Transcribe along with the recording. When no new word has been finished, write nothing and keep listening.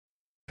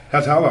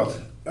Herr Tarlatt,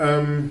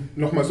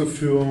 nochmal so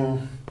für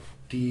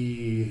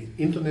die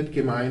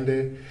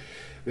Internetgemeinde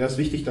wäre es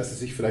wichtig, dass Sie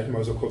sich vielleicht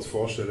mal so kurz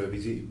vorstellen,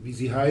 wie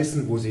Sie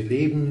heißen, wo Sie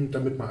leben,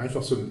 damit man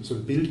einfach so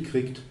ein Bild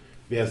kriegt,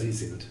 wer Sie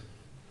sind.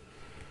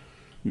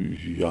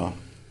 Ja,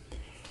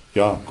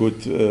 ja,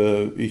 gut.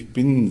 Ich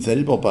bin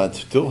selber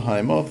Bad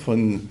Dürrheimer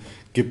von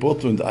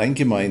Geburt und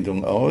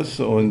Eingemeindung aus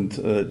und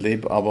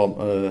lebe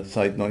aber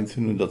seit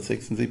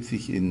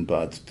 1976 in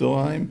Bad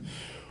Dürrheim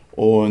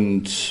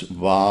und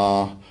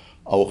war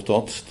auch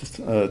dort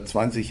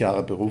 20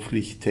 Jahre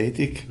beruflich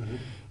tätig,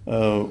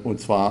 und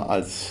zwar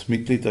als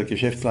Mitglied der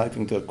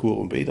Geschäftsleitung der Kur-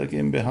 und Bäder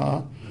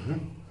GmbH,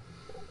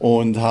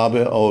 und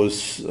habe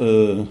aus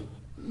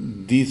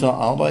dieser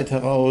Arbeit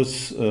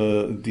heraus,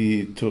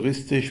 die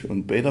touristisch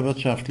und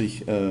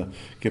bäderwirtschaftlich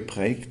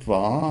geprägt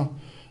war,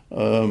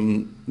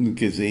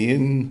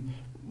 gesehen,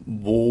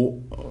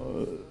 wo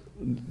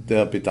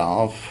der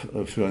Bedarf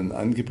für ein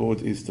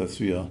Angebot ist,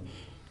 das wir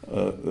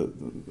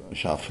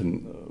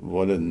schaffen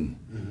wollen.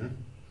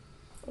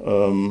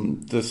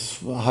 Das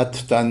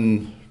hat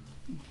dann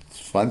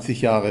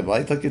 20 Jahre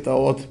weiter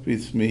gedauert,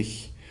 bis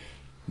mich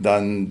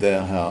dann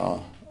der Herr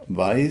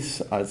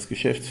Weiß als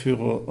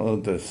Geschäftsführer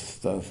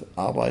des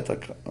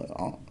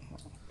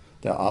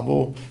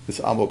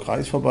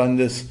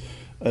ABO-Kreisverbandes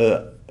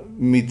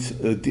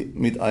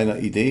mit einer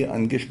Idee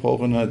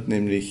angesprochen hat,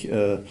 nämlich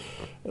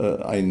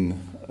ein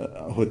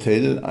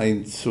Hotel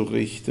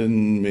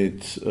einzurichten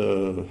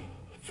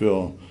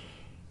für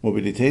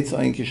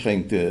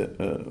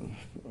mobilitätseingeschränkte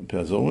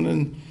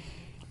Personen.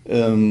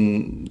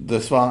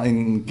 Das war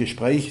ein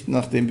Gespräch,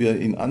 nachdem wir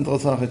in anderer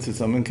Sache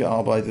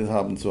zusammengearbeitet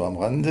haben, so am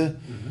Rande.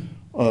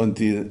 Und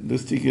die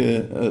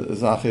lustige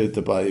Sache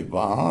dabei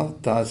war,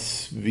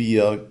 dass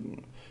wir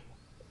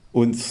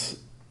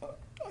uns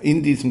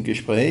in diesem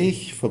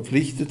Gespräch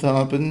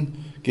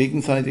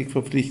gegenseitig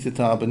verpflichtet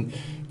haben,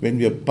 wenn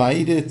wir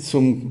beide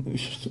zum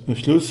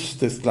Schluss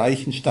des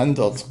gleichen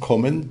Standorts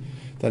kommen,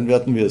 dann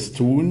werden wir es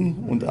tun,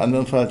 und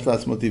andernfalls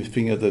lassen wir die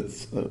Finger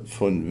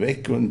davon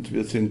weg, und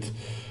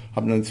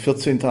haben uns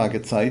 14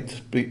 Tage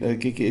Zeit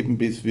gegeben,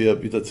 bis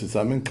wir wieder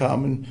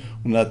zusammenkamen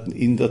und hatten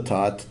in der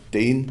Tat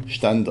den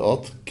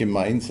Standort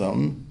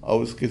gemeinsam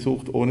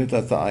ausgesucht, ohne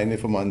dass der eine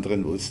vom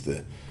anderen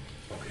wusste.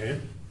 Okay.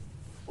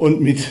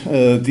 Und mit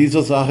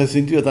dieser Sache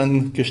sind wir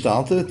dann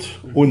gestartet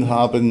und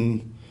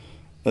haben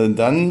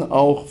dann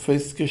auch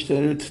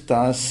festgestellt,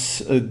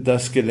 dass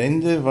das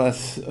Gelände,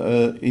 was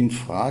in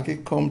Frage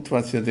kommt,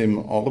 was ja dem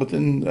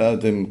Orden,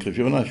 dem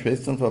Grifioner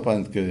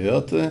Schwesternverband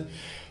gehörte,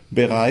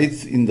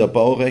 bereits in der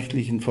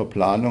baurechtlichen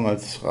Verplanung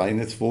als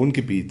reines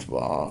Wohngebiet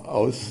war.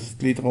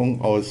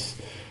 Ausgliederung aus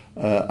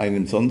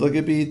einem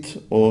Sondergebiet,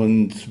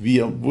 und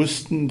wir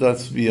wussten,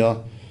 dass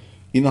wir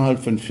innerhalb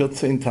von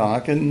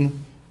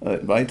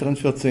weiteren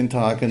 14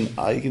 Tagen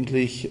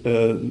eigentlich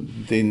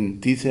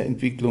diese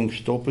Entwicklung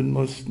stoppen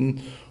mussten,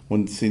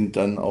 und sind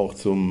dann auch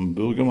zum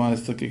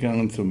Bürgermeister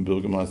gegangen, zum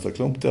Bürgermeister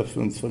Klump, der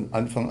uns von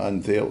Anfang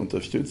an sehr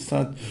unterstützt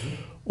hat,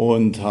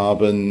 und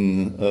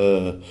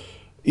haben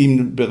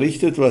ihm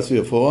berichtet, was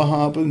wir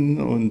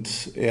vorhaben,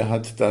 und er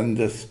hat dann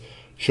das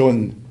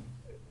schon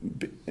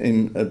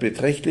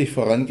beträchtlich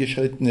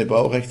vorangeschrittene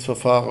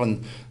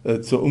Baurechtsverfahren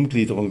zur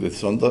Umgliederung des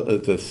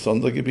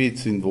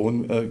Sondergebiets in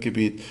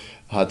Wohngebiet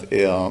hat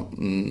er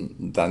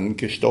dann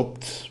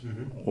gestoppt,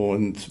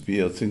 und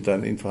wir sind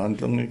dann in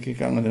Verhandlungen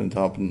gegangen und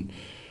haben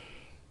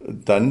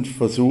dann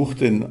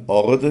versucht, den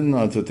Orden,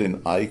 also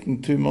den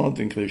Eigentümer,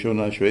 den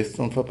Grifioner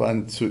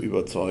Schwesternverband, zu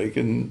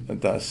überzeugen,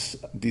 dass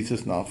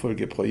dieses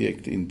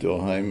Nachfolgeprojekt in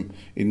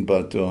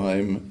Bad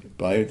Dürrheim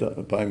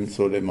beim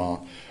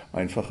Solemar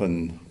einfach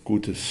ein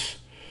guter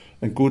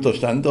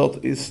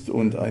Standort ist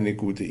und eine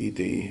gute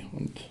Idee.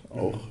 Und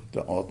auch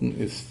der Orden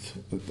ist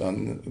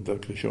dann, der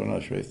Grifioner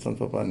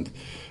Schwesternverband,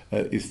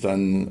 ist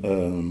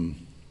dann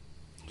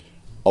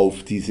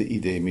auf diese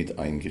Idee mit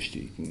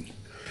eingestiegen.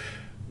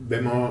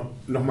 Wenn wir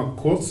nochmal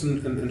kurz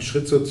einen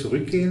Schritt so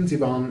zurückgehen, Sie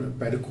waren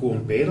bei der Kur-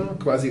 und Bäder,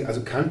 quasi,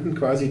 also kannten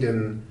quasi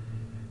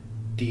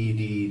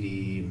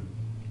die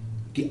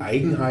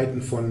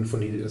Eigenheiten von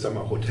sagen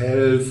wir,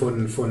 Hotel,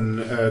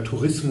 von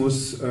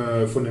Tourismus,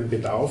 von den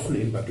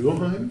Bedarfen in Bad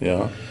Dürrheim.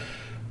 Ja.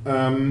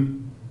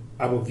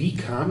 Aber wie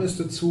kam es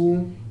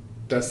dazu,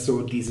 dass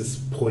so dieses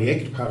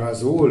Projekt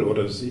Parasol,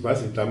 oder ich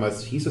weiß nicht,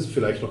 damals hieß es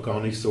vielleicht noch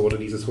gar nicht so, oder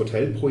dieses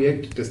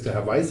Hotelprojekt, das der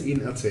Herr Weiß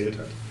Ihnen erzählt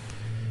hat,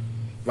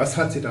 was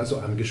hat Sie da so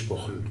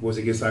angesprochen, wo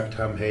Sie gesagt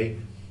haben, hey,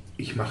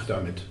 ich mache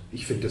damit,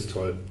 ich finde das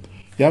toll?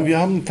 Ja, wir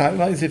haben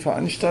teilweise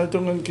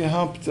Veranstaltungen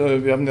gehabt.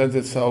 Wir haben ja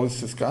das Haus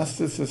des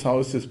Gastes, das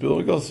Haus des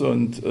Bürgers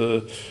und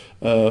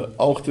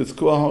auch das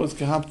Kurhaus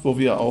gehabt, wo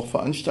wir auch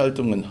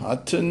Veranstaltungen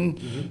hatten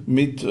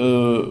mit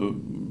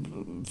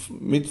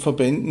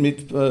Verbänden,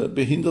 mit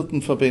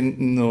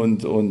Behindertenverbänden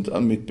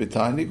und mit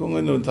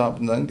Beteiligungen, und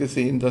haben dann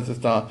gesehen, dass es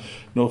da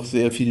noch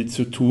sehr viel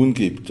zu tun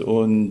gibt.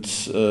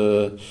 Und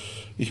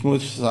ich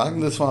muss sagen,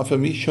 das war für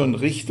mich schon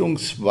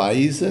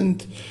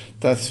richtungsweisend,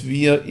 dass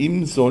wir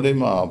im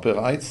Solemar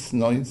bereits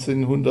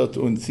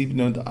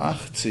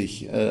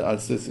 1987,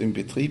 als das in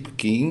Betrieb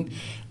ging,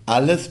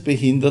 alles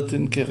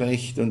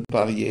behindertengerecht und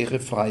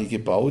barrierefrei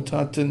gebaut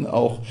hatten,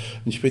 auch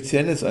ein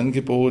spezielles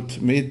Angebot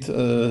mit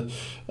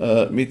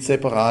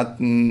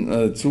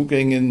separaten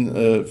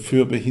Zugängen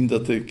für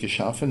Behinderte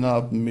geschaffen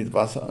haben, mit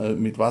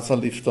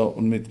Wasserlifter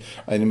und mit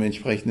einem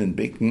entsprechenden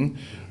Becken,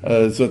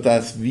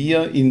 sodass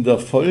wir in der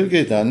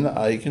Folge dann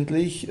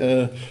eigentlich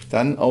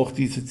dann auch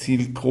diese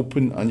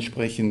Zielgruppen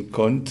ansprechen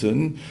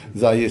konnten,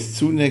 sei es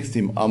zunächst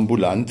im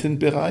ambulanten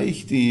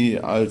Bereich, die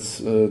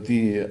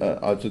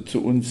also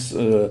zu uns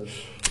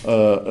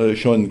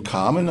schon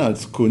kamen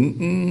als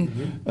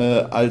Kunden,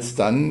 als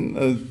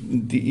dann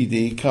die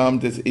Idee kam,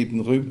 das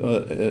eben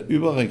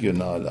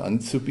überregional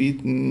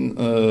anzubieten,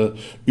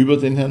 über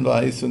den Herrn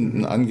Weiß und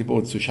ein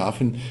Angebot zu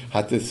schaffen,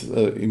 hat es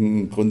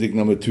im Grunde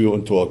genommen Tür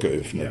und Tor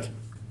geöffnet.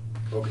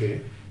 Ja.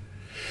 Okay.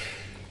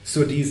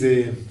 So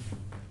diese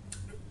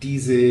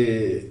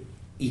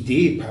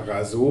Idee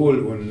Parasol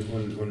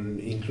und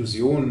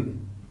Inklusion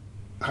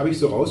habe ich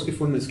so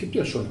rausgefunden, es gibt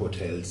ja schon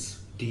Hotels,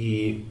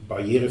 die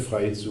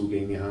barrierefreie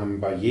Zugänge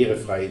haben,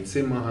 barrierefreie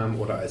Zimmer haben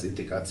oder als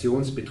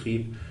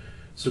Integrationsbetrieb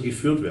so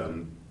geführt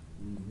werden.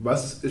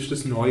 Was ist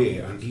das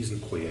Neue an diesem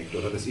Projekt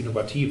oder das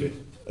Innovative?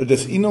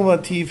 Das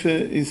Innovative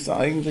ist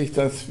eigentlich,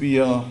 dass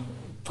wir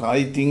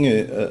 3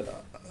 Dinge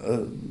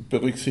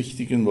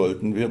berücksichtigen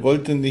wollten. Wir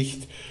wollten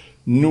nicht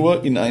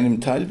nur in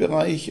einem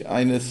Teilbereich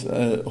eines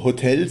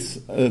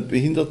Hotels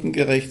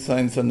behindertengerecht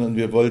sein, sondern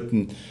wir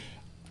wollten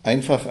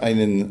einfach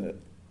einen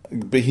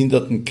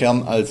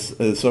Behindertenkern als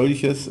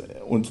solches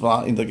und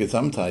zwar in der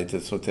Gesamtheit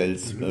des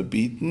Hotels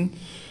bieten.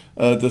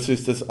 Das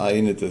ist das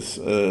eine.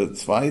 Das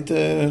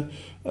zweite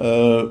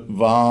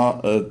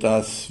war,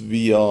 dass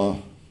wir,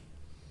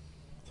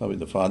 jetzt habe ich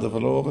den Faden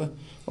verloren,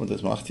 aber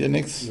das macht ja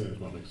nichts. Nee, das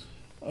macht nichts.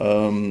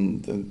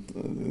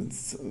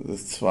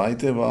 Das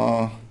zweite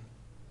war,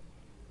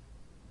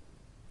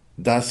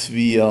 dass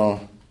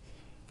wir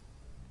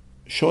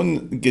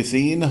schon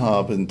gesehen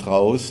haben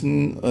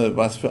draußen,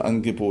 was für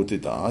Angebote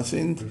da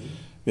sind.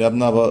 Wir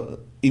haben aber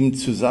im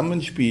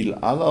Zusammenspiel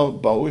aller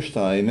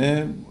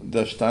Bausteine,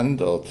 der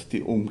Standort,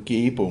 die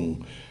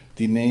Umgebung,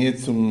 die Nähe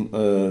zum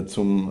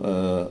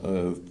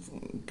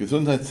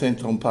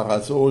Gesundheitszentrum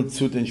Parasol,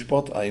 zu den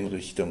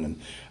Sporteinrichtungen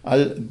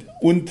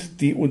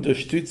und die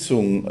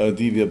Unterstützung,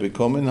 die wir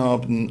bekommen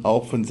haben,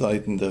 auch von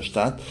Seiten der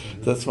Stadt,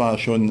 das war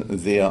schon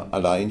sehr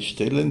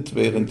alleinstellend,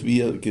 während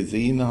wir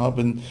gesehen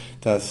haben,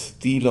 dass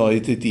die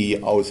Leute,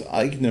 die aus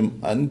eigenem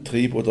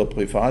Antrieb oder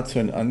privat so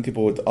ein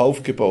Angebot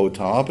aufgebaut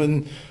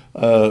haben,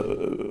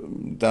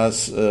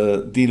 dass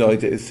die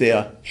Leute es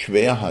sehr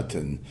schwer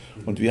hatten.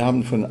 Und wir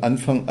haben von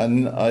Anfang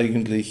an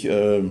eigentlich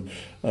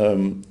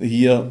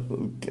hier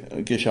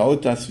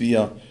geschaut, dass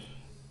wir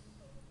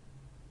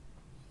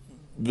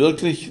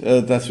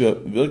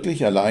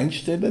wirklich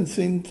alleinstellend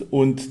sind.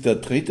 Und der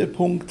dritte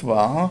Punkt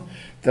war,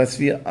 dass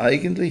wir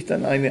eigentlich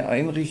dann eine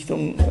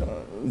Einrichtung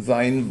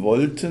sein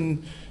wollten,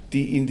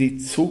 die in die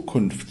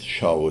Zukunft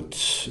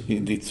schaut,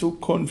 in die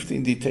Zukunft,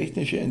 in die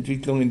technische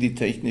Entwicklung, in die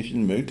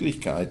technischen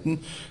Möglichkeiten.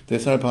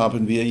 Deshalb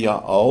haben wir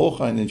ja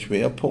auch einen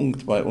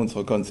Schwerpunkt bei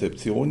unserer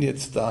Konzeption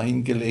jetzt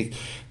dahin gelegt,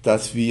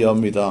 dass wir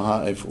mit der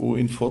HFU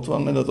in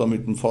Furtwangen oder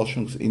mit dem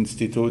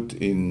Forschungsinstitut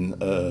in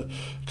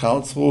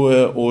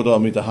Karlsruhe oder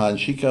mit der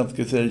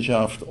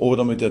Hahn-Schickert-Gesellschaft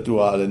oder mit der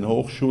Dualen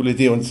Hochschule,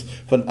 die uns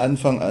von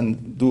Anfang an,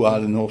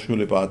 Dualen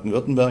Hochschule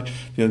Baden-Württemberg,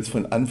 die uns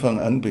von Anfang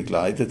an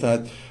begleitet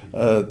hat,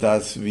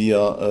 dass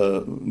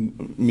wir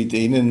mit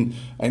denen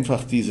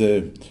einfach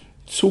diese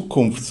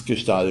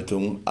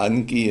Zukunftsgestaltung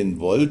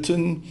angehen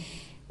wollten.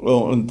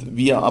 Und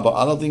wir aber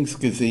allerdings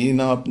gesehen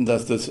haben,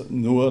 dass das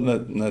nur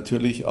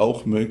natürlich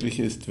auch möglich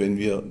ist, wenn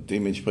wir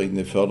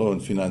dementsprechende Förder-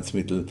 und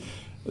Finanzmittel,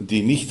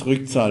 die nicht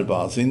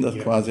rückzahlbar sind, das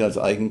quasi als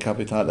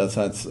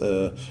Eigenkapitalersatz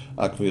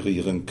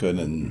akquirieren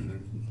können.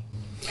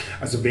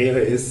 Also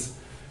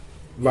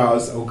war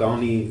es auch gar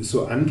nicht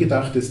so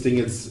angedacht, das Ding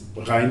jetzt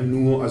rein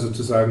nur, also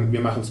zu sagen,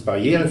 wir machen es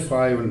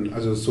barrierefrei und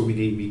also so wie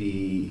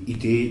die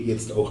Idee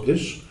jetzt auch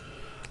ist,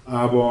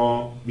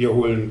 aber wir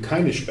holen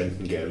keine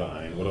Spendengelder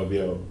ein oder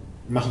wir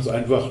machen es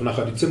einfach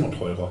nachher die Zimmer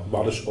teurer.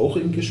 War das auch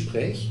im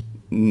Gespräch?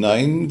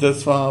 Nein,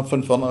 das war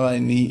von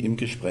vornherein nie im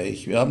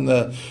Gespräch. Wir haben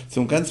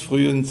zum ganz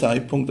frühen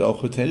Zeitpunkt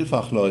auch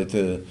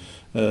Hotelfachleute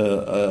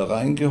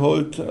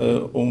reingeholt,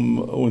 um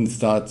uns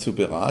da zu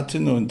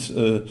beraten, und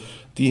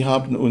die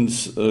haben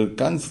uns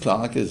ganz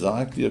klar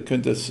gesagt, ihr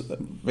könnt es,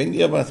 wenn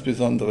ihr was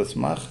Besonderes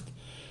macht,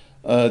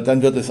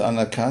 dann wird es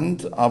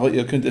anerkannt, aber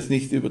ihr könnt es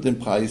nicht über den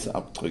Preis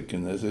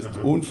abdrücken. Es ist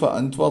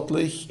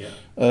unverantwortlich,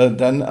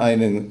 dann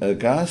einen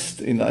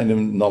Gast in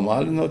einem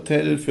normalen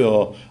Hotel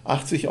für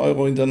 80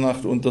 € in der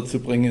Nacht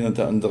unterzubringen und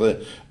der andere,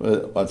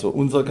 also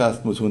unser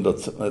Gast muss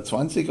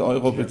 120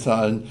 €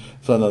 bezahlen,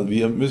 sondern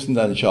wir müssen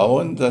dann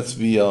schauen, dass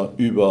wir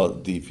über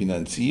die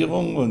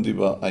Finanzierung und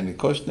über eine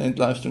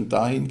Kostenentlastung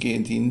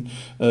dahingehend hin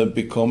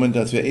bekommen,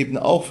 dass wir eben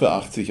auch für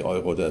 80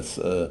 € das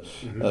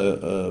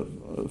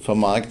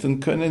vermarkten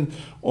können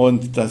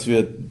und dass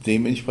wir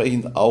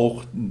dementsprechend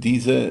auch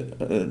diese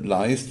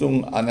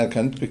Leistung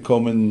anerkannt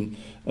bekommen,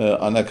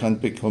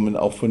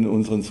 auch von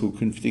unseren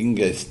zukünftigen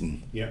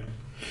Gästen. Ja.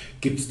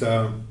 Gibt es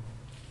da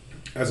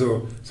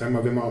Also, sagen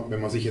wir mal,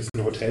 wenn man sich jetzt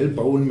ein Hotel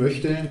bauen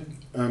möchte,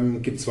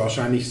 gibt es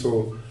wahrscheinlich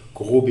so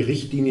grobe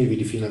Richtlinien, wie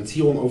die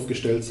Finanzierung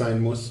aufgestellt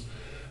sein muss,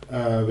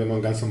 wenn man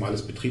ein ganz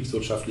normales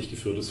betriebswirtschaftlich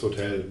geführtes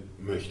Hotel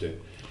möchte.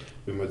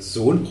 Wenn man jetzt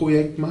so ein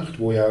Projekt macht,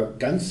 wo ja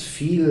ganz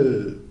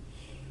viel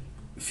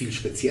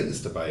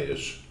Spezielles dabei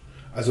ist,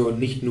 also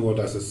nicht nur,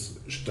 dass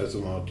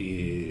man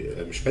die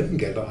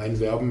Spendengelder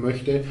einwerben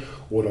möchte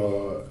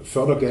oder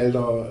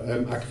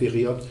Fördergelder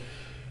akquiriert,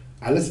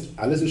 alles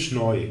ist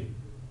neu.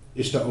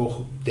 Ist da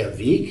auch der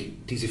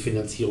Weg, diese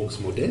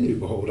Finanzierungsmodelle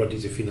überhaupt oder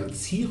diese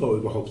Finanzierer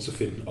überhaupt zu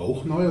finden,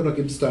 auch neu? Oder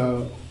haben Sie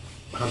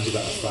da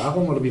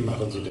Erfahrung oder wie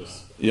machen Sie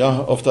das? Ja,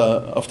 auf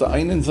der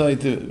einen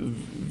Seite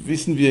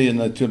wissen wir ja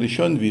natürlich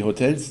schon, wie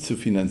Hotels zu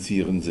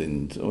finanzieren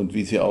sind und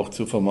wie sie auch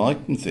zu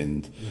vermarkten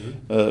sind.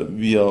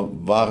 Wir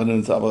waren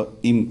uns aber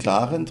im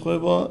Klaren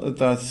darüber,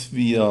 dass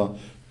wir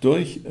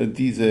durch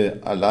diese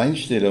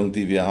Alleinstellung,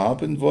 die wir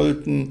haben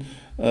wollten,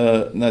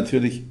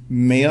 natürlich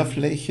mehr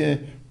Fläche,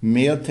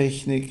 mehr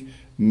Technik,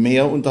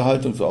 mehr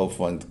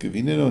Unterhaltungsaufwand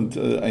gewinnen und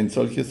ein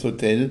solches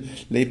Hotel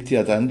lebt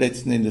ja dann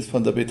letzten Endes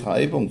von der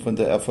Betreibung, von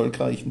der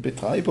erfolgreichen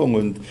Betreibung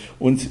und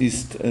uns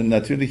ist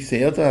natürlich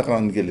sehr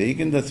daran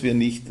gelegen, dass wir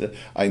nicht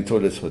ein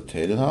tolles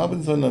Hotel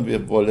haben, sondern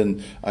wir wollen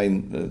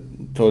ein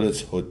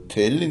tolles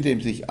Hotel, in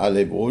dem sich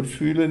alle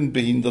wohlfühlen,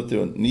 Behinderte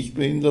und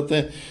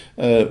Nichtbehinderte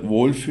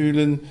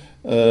wohlfühlen.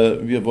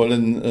 Wir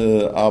wollen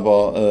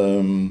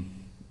aber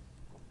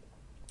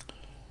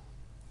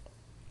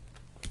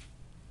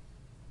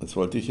was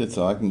wollte ich jetzt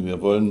sagen?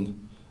 Wir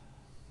wollen.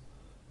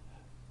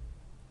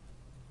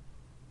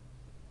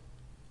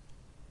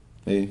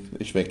 Nee,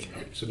 ist weg.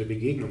 So eine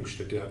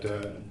Begegnungsstätte hat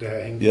der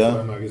Herr Henke Ja,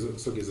 vorher mal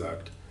so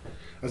gesagt.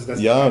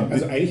 ja,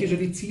 Also eigentlich ist ja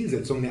die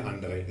Zielsetzung eine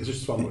andere. Es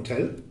ist zwar ein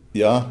Hotel,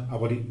 ja,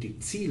 aber die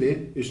Ziele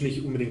ist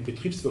nicht unbedingt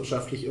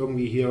betriebswirtschaftlich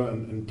irgendwie hier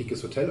ein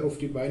dickes Hotel auf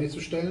die Beine zu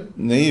stellen.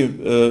 nee,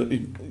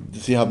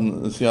 Sie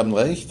haben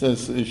recht.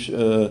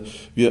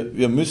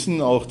 Wir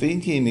müssen auch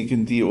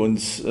denjenigen, die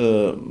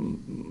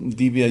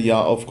wir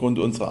ja aufgrund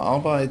unserer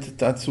Arbeit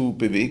dazu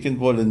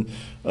bewegen wollen,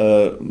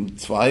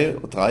 2,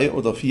 3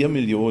 oder 4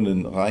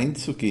 Millionen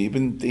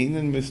reinzugeben,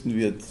 denen müssen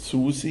wir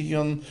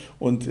zusichern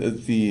und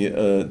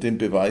den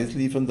Beweis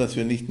liefern, dass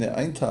wir nicht eine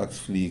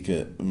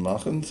Eintagsfliege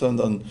machen,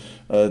 sondern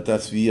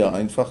dass wir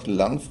einfach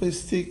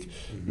langfristig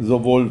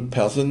sowohl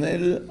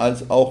personell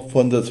als auch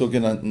von der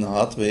sogenannten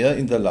Hardware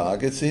in der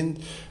Lage sind,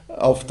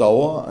 auf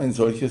Dauer ein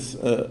solches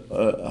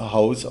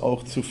Haus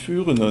auch zu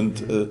führen.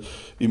 Und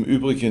im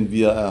Übrigen,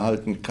 wir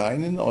erhalten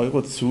keinen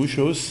Euro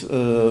Zuschuss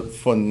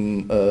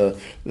von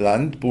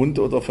Land, Bund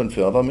oder von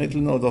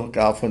Fördermitteln oder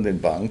gar von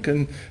den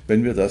Banken,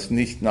 wenn wir das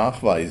nicht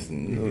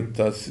nachweisen.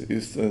 Das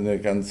ist eine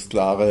ganz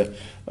klare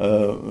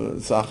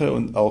Sache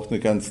und auch eine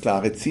ganz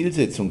klare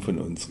Zielsetzung von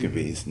uns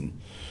gewesen.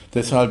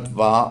 Deshalb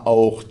waren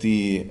auch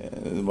die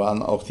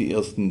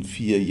ersten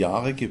 4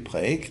 Jahre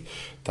geprägt,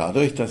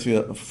 dadurch, dass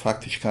wir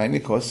faktisch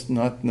keine Kosten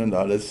hatten und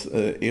alles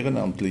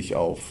ehrenamtlich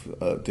auf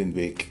den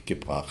Weg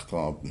gebracht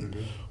haben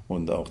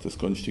und auch das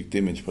Grundstück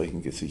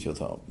dementsprechend gesichert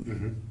haben.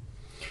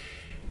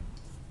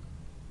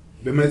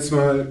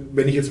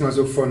 Wenn ich jetzt mal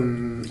so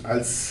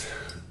als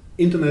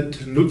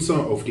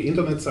Internetnutzer auf die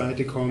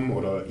Internetseite komme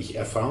oder ich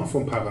erfahre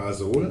vom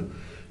Parasol,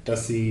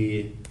 dass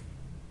sie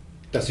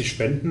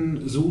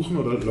Spenden suchen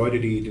oder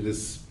Leute, die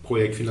das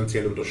Projekt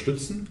finanziell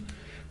unterstützen.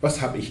 Was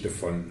habe ich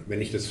davon,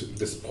 wenn ich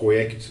das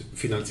Projekt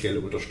finanziell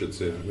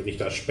unterstütze? Wenn ich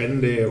da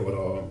spende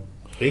oder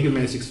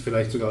regelmäßig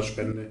vielleicht sogar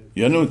spende?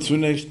 Ja, nun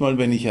zunächst mal,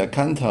 wenn ich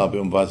erkannt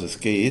habe, um was es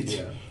geht,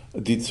 Ja.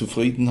 die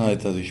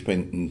Zufriedenheit, dass ich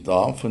spenden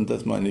darf und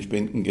dass meine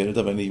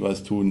Spendengelder, wenn ich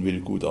was tun will,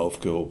 gut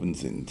aufgehoben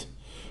sind.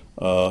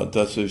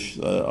 Das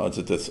ist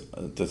also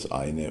das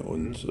eine.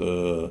 Und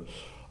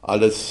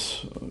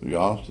alles,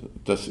 ja,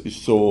 das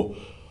ist so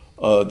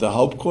der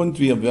Hauptgrund.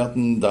 Wir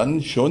werden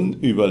dann schon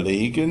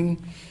überlegen,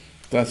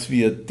 dass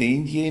wir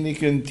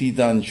denjenigen, die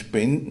dann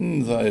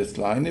spenden, sei es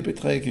kleine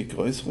Beträge,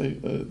 größere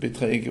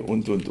Beträge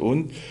und,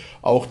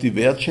 auch die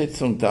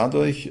Wertschätzung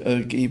dadurch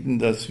geben,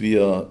 dass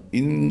wir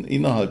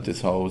innerhalb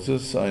des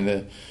Hauses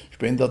eine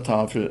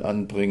Spendertafel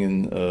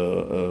anbringen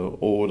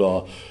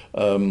oder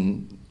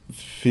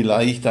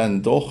vielleicht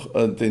dann doch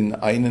die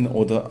eine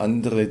oder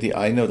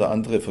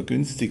andere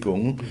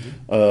Vergünstigung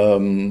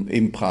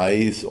im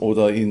Preis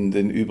oder in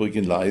den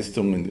übrigen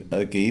Leistungen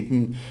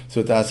geben,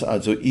 sodass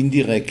also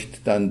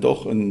indirekt dann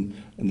doch ein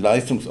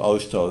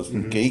Leistungsaustausch,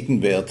 ein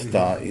Gegenwert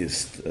da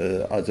ist.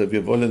 Also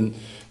wir wollen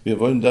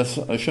das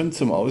schon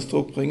zum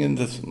Ausdruck bringen.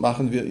 Das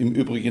machen wir im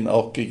Übrigen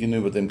auch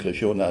gegenüber dem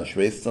Krishona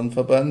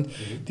Schwesternverband.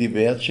 Die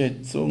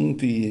Wertschätzung,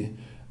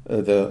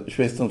 der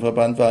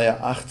Schwesternverband war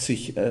ja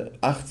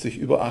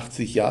über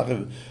 80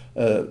 Jahre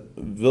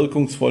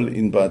wirkungsvoll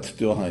in Bad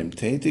Dürheim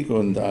tätig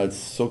und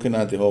als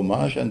sogenannte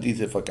Hommage an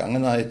diese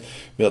Vergangenheit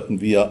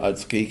werden wir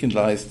als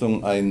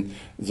Gegenleistung ein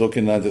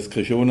sogenanntes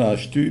Krishona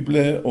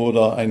Stüble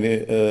oder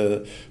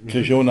eine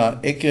Krishona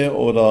Ecke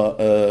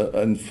oder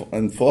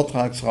einen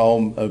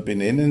Vortragsraum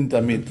benennen,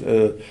 damit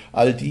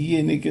all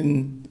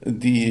diejenigen,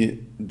 die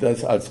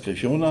das als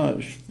Krishona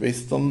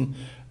Schwestern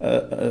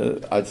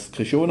als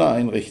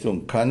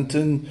Krishona-Einrichtung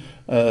kannten,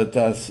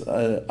 dass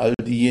all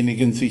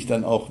diejenigen sich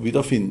dann auch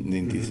wiederfinden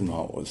in diesem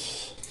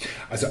Haus.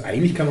 Also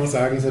eigentlich kann man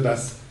sagen, so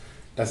dass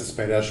es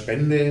bei der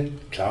Spende,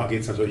 klar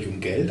geht es natürlich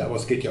um Geld, aber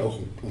es geht ja auch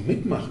um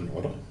Mitmachen,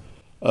 oder?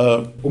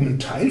 Um ein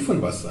Teil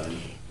von was sein.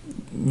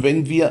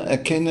 Wenn wir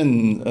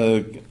erkennen,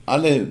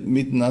 alle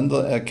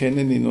miteinander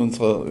erkennen in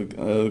unserer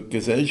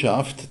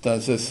Gesellschaft,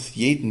 dass es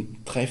jeden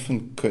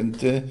treffen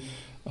könnte,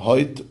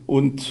 heute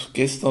und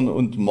gestern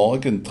und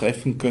morgen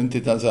treffen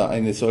könnte, dass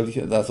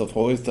er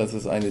froh ist, dass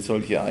es eine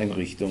solche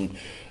Einrichtung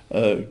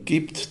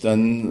gibt,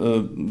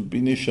 dann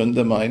bin ich schon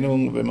der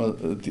Meinung,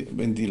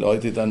 wenn die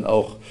Leute dann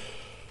auch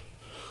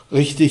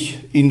richtig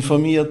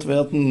informiert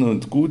werden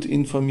und gut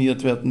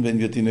informiert werden, wenn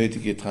wir die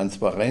nötige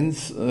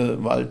Transparenz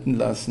walten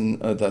lassen,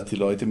 dass die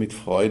Leute mit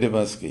Freude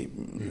was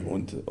geben.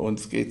 Und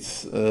uns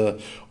geht's,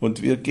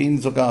 und wir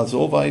gehen sogar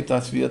so weit,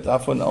 dass wir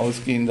davon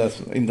ausgehen, dass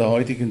in der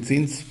heutigen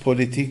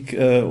Zinspolitik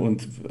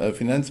und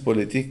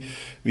Finanzpolitik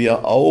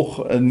wir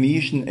auch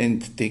Nischen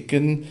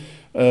entdecken,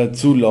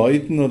 zu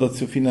Leuten oder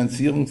zu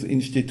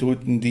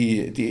Finanzierungsinstituten,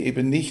 die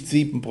eben nicht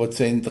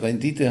 7%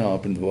 Rendite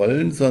haben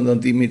wollen, sondern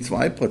die mit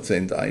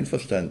 2%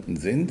 einverstanden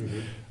sind.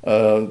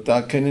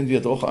 Da kennen wir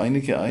doch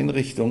einige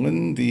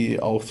Einrichtungen,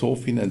 die auch so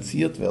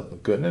finanziert werden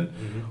können,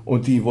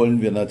 und die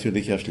wollen wir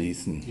natürlich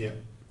erschließen. Ja.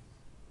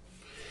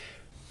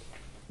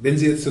 Wenn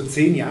Sie jetzt so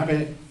 10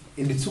 Jahre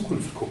in die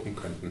Zukunft gucken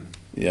könnten,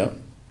 ja.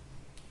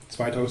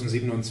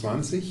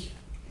 2027,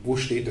 wo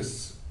steht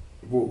es?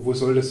 Wo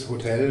soll das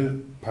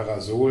Hotel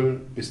Parasol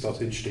bis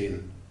dorthin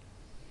stehen?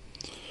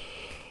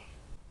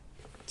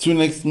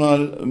 Zunächst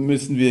mal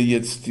müssen wir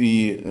jetzt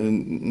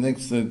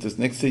das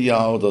nächste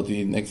Jahr oder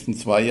die nächsten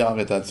 2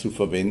 Jahre dazu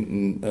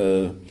verwenden,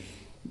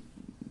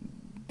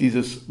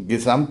 dieses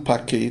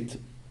Gesamtpaket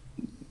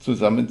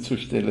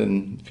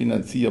zusammenzustellen,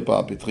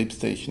 finanzierbar,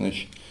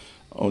 betriebstechnisch,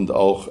 und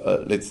auch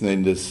letzten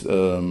Endes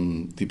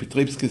die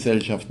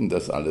Betriebsgesellschaften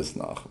das alles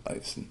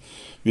nachweisen.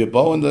 Wir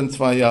bauen dann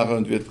 2 Jahre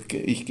und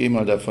ich gehe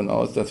mal davon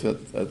aus, dass wir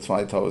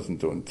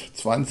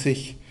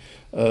 2020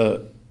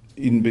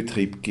 in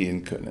Betrieb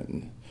gehen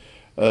können.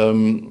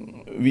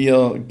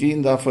 Wir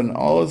gehen davon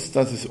aus,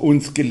 dass es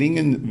uns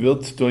gelingen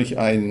wird, durch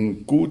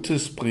ein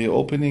gutes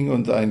Pre-Opening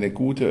und eine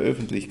gute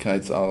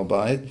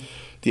Öffentlichkeitsarbeit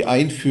die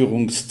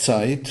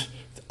Einführungszeit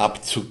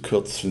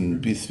abzukürzen,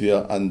 bis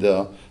wir an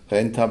der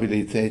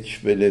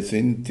Rentabilitätsschwelle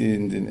sind, die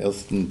in den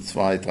ersten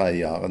 2, 3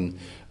 Jahren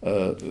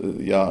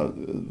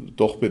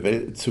doch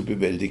zu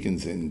bewältigen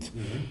sind.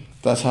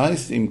 Das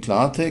heißt im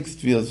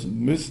Klartext, wir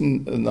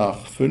müssen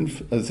nach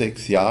 5,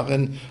 6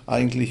 Jahren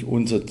eigentlich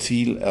unser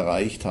Ziel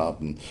erreicht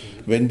haben.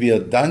 Wenn wir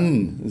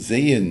dann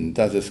sehen,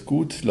 dass es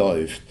gut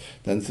läuft,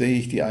 dann sehe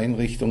ich die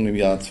Einrichtung im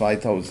Jahr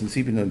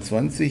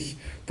 2027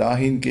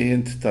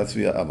 dahingehend, dass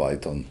wir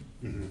erweitern.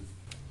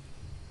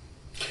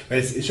 Weil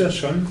es ist ja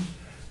schon,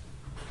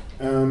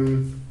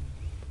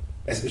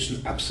 es ist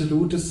ein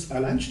absolutes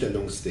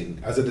Alleinstellungsding.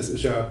 Also das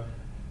ist ja,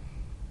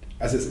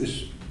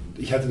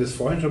 ich hatte das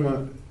vorhin schon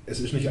mal, es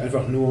ist nicht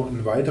einfach nur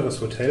ein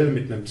weiteres Hotel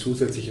mit einem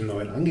zusätzlichen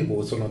neuen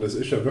Angebot, sondern das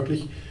ist ja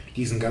wirklich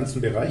diesen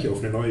ganzen Bereich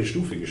auf eine neue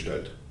Stufe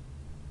gestellt.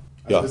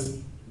 Also ja.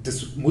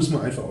 Das muss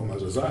man einfach auch mal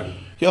so sagen.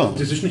 Ja.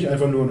 Das ist nicht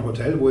einfach nur ein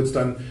Hotel, wo jetzt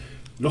dann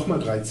nochmal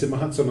 3 Zimmer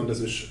hat, sondern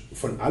das ist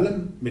von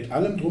allem, mit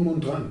allem drum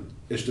und dran,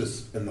 ist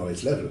das ein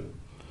neues Level.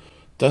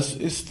 Das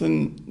ist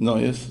ein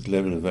neues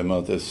Level, wenn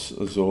man das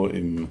so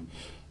in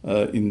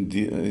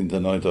der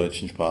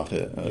neudeutschen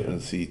Sprache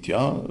sieht.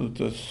 Ja,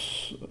 das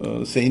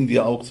sehen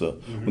wir auch so.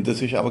 Und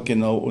das ist aber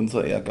genau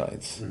unser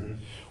Ehrgeiz.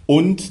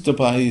 Und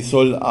dabei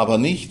soll aber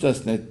nicht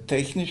das eine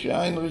technische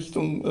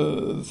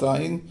Einrichtung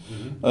sein,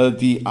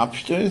 die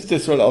abstößt.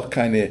 Es soll auch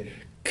keine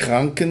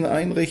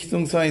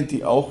Krankeneinrichtung sein,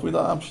 die auch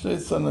wieder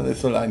abstößt, sondern es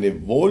soll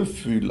eine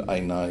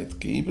Wohlfühleinheit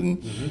geben,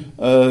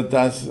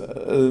 das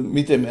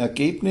mit dem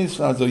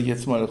Ergebnis, also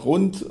jetzt mal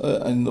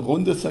ein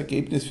rundes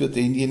Ergebnis für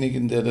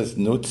denjenigen, der das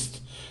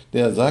nutzt,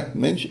 der sagt,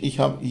 Mensch, ich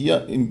habe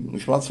hier im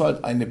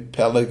Schwarzwald eine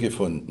Perle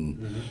gefunden.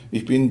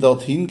 Ich bin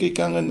dorthin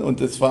gegangen und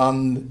es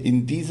waren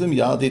in diesem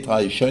Jahr die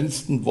 3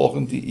 schönsten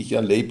Wochen, die ich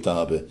erlebt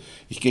habe.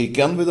 Ich gehe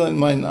gern wieder in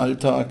meinen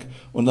Alltag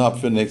und habe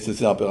für nächstes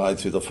Jahr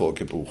bereits wieder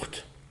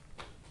vorgebucht.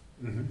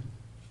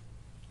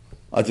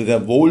 Also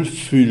der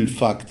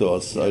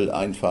Wohlfühlfaktor soll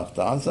einfach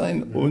da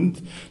sein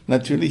und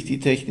natürlich die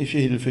technische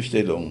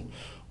Hilfestellung.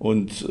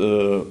 Und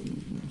für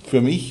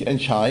mich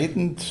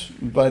entscheidend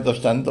bei der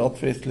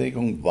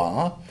Standortfestlegung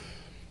war,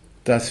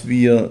 dass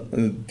wir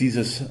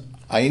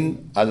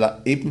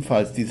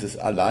ebenfalls dieses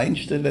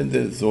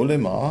alleinstellende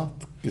Solemar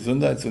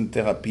Gesundheits- und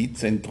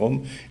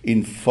Therapiezentrum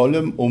in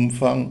vollem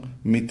Umfang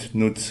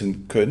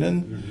mitnutzen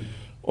können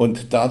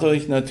und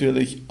dadurch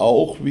natürlich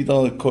auch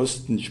wieder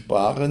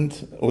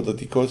kostensparend oder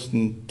die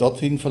Kosten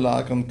dorthin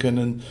verlagern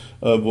können,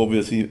 wo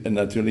wir sie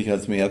natürlich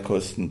als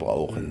Mehrkosten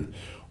brauchen.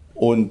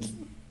 Und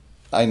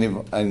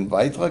ein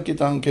weiterer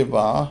Gedanke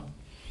war,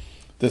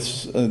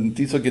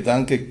 dieser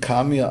Gedanke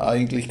kam mir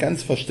eigentlich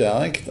ganz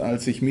verstärkt,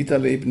 als ich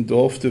miterleben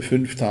durfte,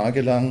 5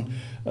 Tage lang,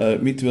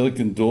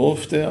 mitwirken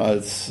durfte,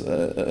 als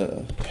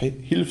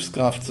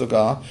Hilfskraft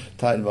sogar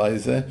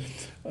teilweise,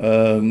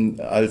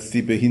 als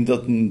die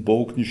behinderten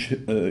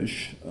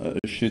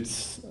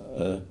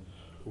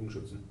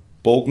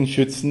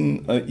Bogenschützen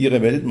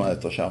ihre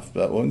Weltmeisterschaft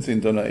bei uns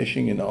in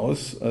Donaueschingen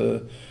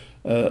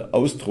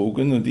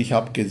austrugen. Und ich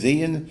habe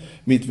gesehen,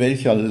 mit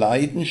welcher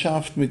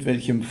Leidenschaft, mit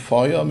welchem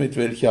Feuer, mit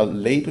welcher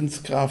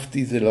Lebenskraft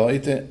diese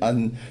Leute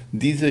an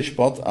diese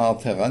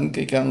Sportart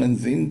herangegangen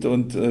sind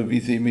und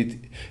wie sie mit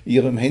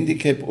ihrem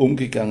Handicap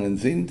umgegangen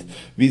sind,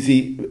 wie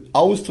sie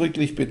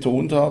ausdrücklich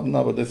betont haben,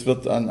 aber das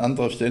wird an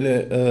anderer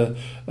Stelle,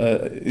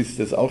 ist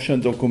das auch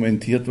schon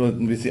dokumentiert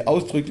worden, wie sie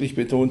ausdrücklich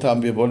betont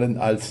haben, wir wollen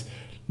als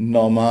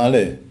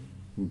normale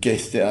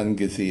Gäste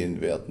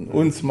angesehen werden.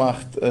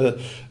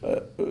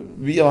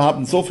 Wir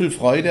haben so viel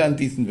Freude an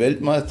diesen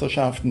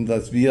Weltmeisterschaften,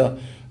 dass wir,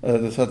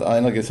 das hat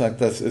einer gesagt,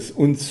 dass es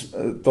uns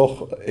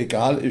doch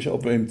egal ist,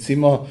 ob wir im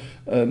Zimmer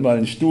mal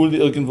einen Stuhl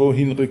irgendwo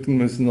hinrücken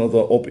müssen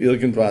oder ob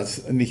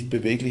irgendwas nicht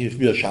beweglich ist.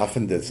 Wir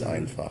schaffen das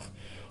einfach.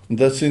 Und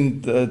das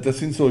sind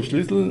so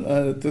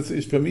Schlüssel, das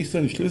ist für mich so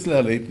ein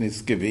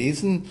Schlüsselerlebnis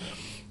gewesen,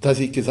 dass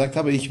ich gesagt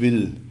habe, ich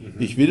will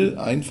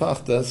einfach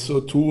das so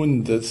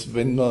tun, dass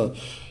wenn man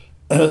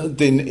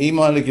den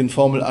ehemaligen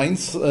Formel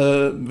 1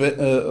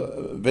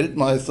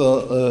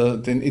 Weltmeister,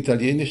 den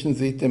italienischen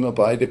sieht, dem er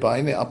beide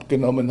Beine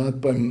abgenommen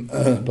hat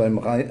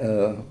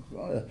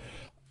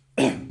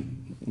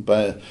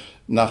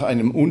nach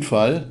einem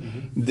Unfall,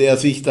 der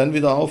sich dann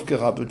wieder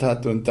aufgerappelt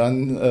hat und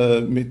dann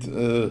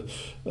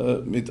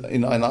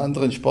in einer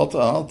anderen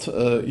Sportart,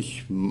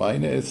 ich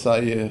meine es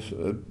sei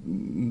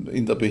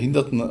in der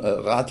behinderten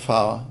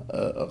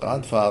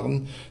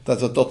Radfahren,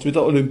 dass er dort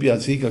wieder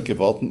Olympiasieger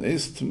geworden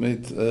ist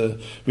mit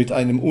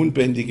einem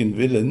unbändigen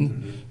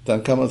Willen,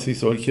 dann kann man sich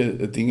solche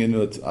Dinge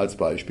nur als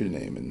Beispiel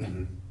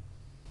nehmen.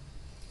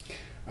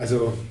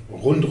 Also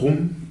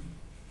rundrum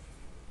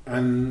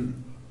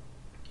ein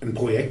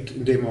Projekt,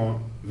 in dem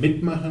man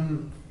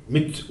mitmachen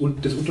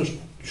und das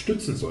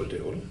unterstützen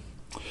sollte, oder?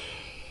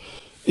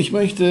 Ich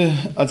möchte,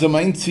 also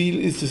mein Ziel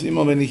ist es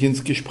immer, wenn ich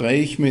ins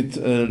Gespräch mit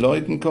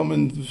Leuten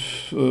komme,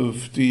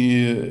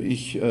 die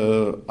ich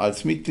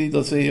als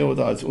Mitglieder sehe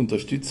oder als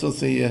Unterstützer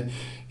sehe,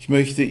 ich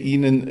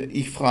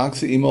frage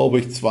sie immer, ob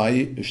ich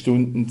 2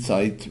 Stunden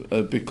Zeit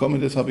bekomme.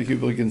 Das habe ich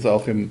übrigens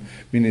auch im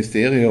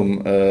Ministerium,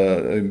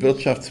 im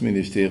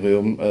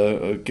Wirtschaftsministerium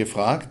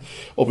gefragt,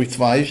 ob ich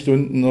 2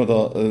 Stunden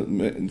oder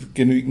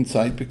genügend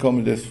Zeit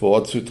bekomme, das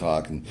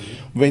vorzutragen.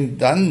 Und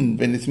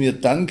wenn es mir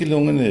dann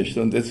gelungen ist,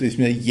 und es ist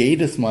mir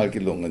jedes Mal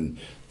gelungen,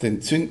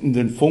 den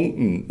zündenden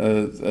Funken,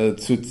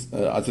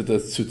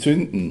 das zu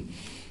zünden,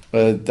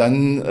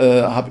 dann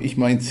habe ich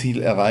mein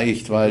Ziel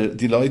erreicht, weil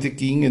die Leute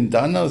gingen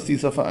dann aus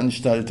dieser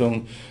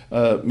Veranstaltung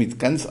mit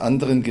ganz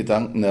anderen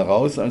Gedanken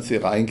heraus, als sie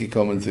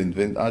reingekommen sind.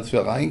 Als wir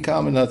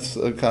reinkamen, hat es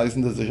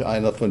geheißen, das ist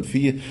einer von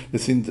vielen,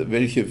 das sind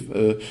welche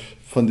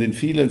von den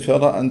vielen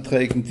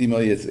Förderanträgen, die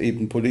wir jetzt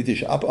eben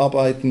politisch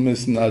abarbeiten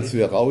müssen. Als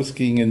wir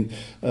rausgingen,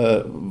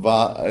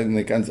 war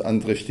eine ganz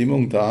andere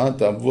Stimmung da.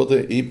 Da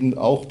wurde eben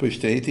auch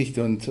bestätigt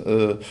und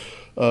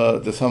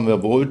das haben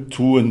wir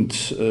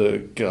wohltuend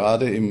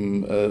gerade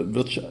im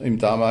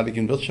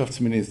damaligen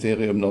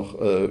Wirtschaftsministerium noch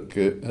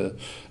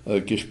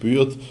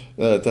gespürt,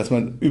 dass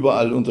man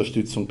überall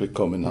Unterstützung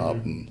bekommen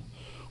haben.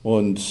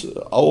 Und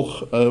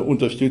auch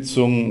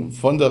Unterstützung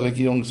von der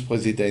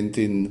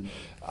Regierungspräsidentin,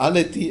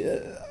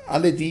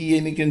 alle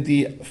diejenigen,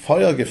 die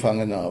Feuer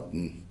gefangen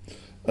haben,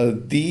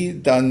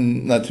 die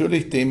dann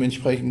natürlich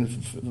dementsprechend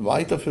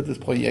weiter für das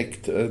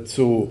Projekt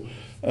zu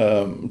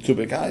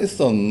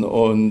begeistern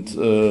und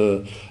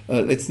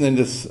letzten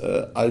Endes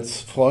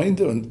als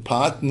Freunde und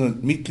Paten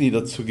und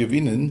Mitglieder zu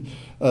gewinnen,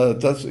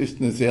 das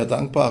ist eine sehr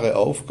dankbare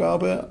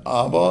Aufgabe,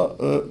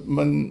 aber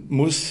man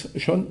muss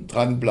schon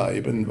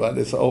dranbleiben, weil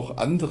es auch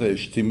andere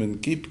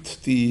Stimmen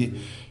gibt, die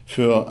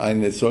für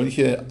eine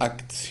solche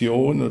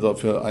Aktion oder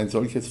für ein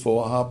solches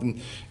Vorhaben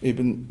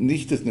eben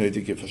nicht das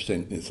nötige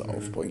Verständnis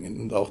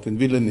aufbringen und auch den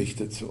Willen nicht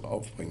dazu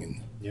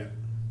aufbringen. Ja.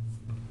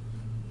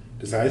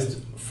 Das heißt,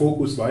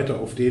 Fokus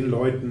weiter auf den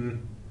Leuten,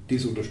 die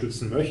es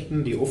unterstützen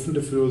möchten, die offen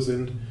dafür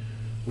sind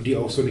und die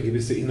auch so eine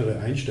gewisse innere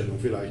Einstellung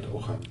vielleicht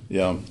auch haben.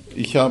 Ja,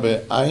 ich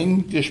habe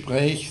ein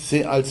Gespräch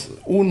sehr als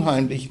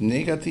unheimlich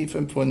negativ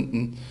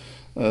empfunden.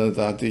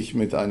 Da hatte ich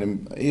mit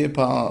einem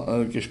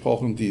Ehepaar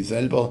gesprochen, die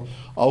selber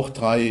auch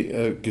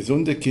 3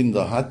 gesunde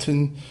Kinder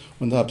hatten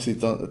und habe sie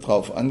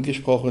darauf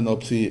angesprochen,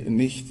 ob sie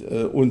nicht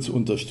uns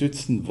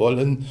unterstützen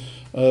wollen.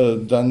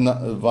 Dann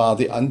war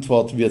die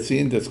Antwort, wir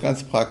sehen das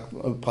ganz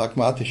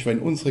pragmatisch, wenn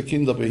unsere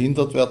Kinder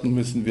behindert werden,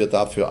 müssen wir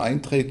dafür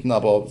eintreten,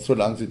 aber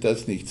solange sie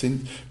das nicht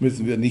sind,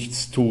 müssen wir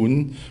nichts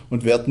tun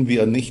und werden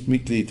wir nicht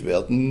Mitglied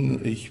werden.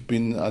 Ich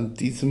bin an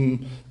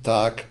diesem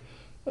Tag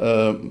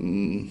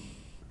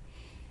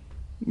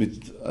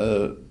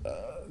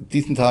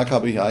diesen Tag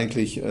habe ich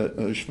eigentlich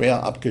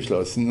schwer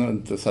abgeschlossen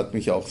und das hat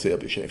mich auch sehr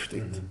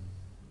beschäftigt.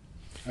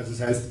 Also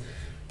das heißt,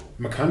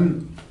 man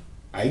kann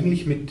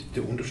eigentlich mit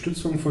der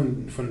Unterstützung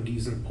von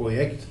diesem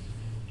Projekt,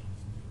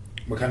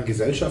 man kann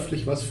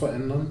gesellschaftlich was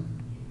verändern,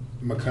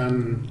 man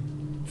kann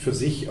für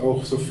sich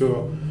auch so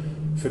für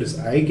das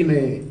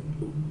eigene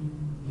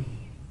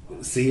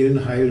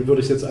Seelenheil,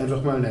 würde ich es jetzt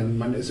einfach mal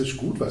nennen, es ist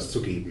gut, was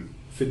zu geben.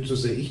 So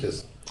sehe ich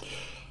das.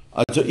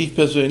 Also ich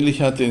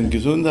persönlich hatte einen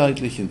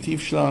gesundheitlichen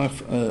Tiefschlag,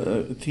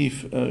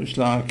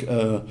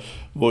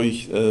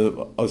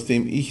 aus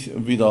dem ich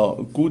wieder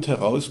gut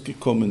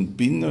herausgekommen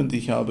bin, und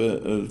ich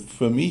habe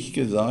für mich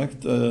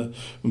gesagt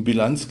und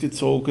Bilanz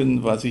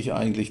gezogen, was ich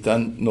eigentlich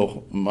dann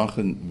noch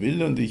machen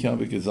will, und ich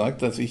habe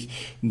gesagt, dass ich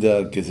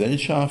der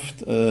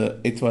Gesellschaft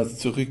etwas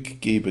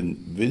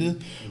zurückgeben will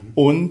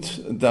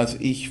und dass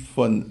ich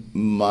von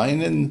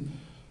meinen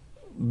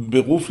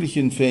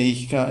beruflichen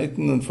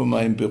Fähigkeiten und von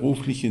meinem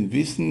beruflichen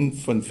Wissen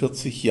von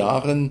 40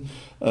 Jahren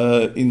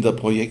in der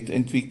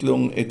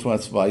Projektentwicklung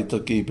etwas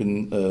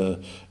weitergeben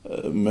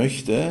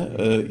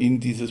möchte, in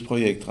dieses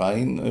Projekt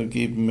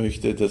reingeben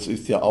möchte. Das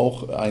ist ja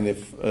auch eine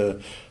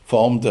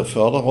Form der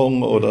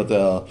Förderung oder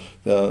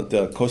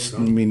der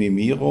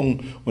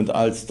Kostenminimierung. Und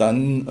als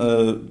dann,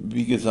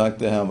 wie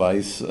gesagt, der Herr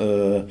Weiß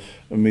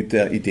mit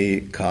der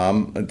Idee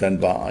kam, dann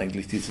war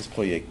eigentlich dieses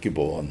Projekt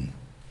geboren.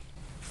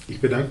 Ich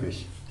bedanke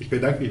mich. Ich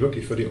bedanke mich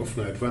wirklich für die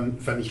Offenheit.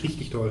 Fand ich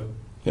richtig toll.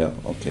 Ja,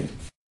 okay.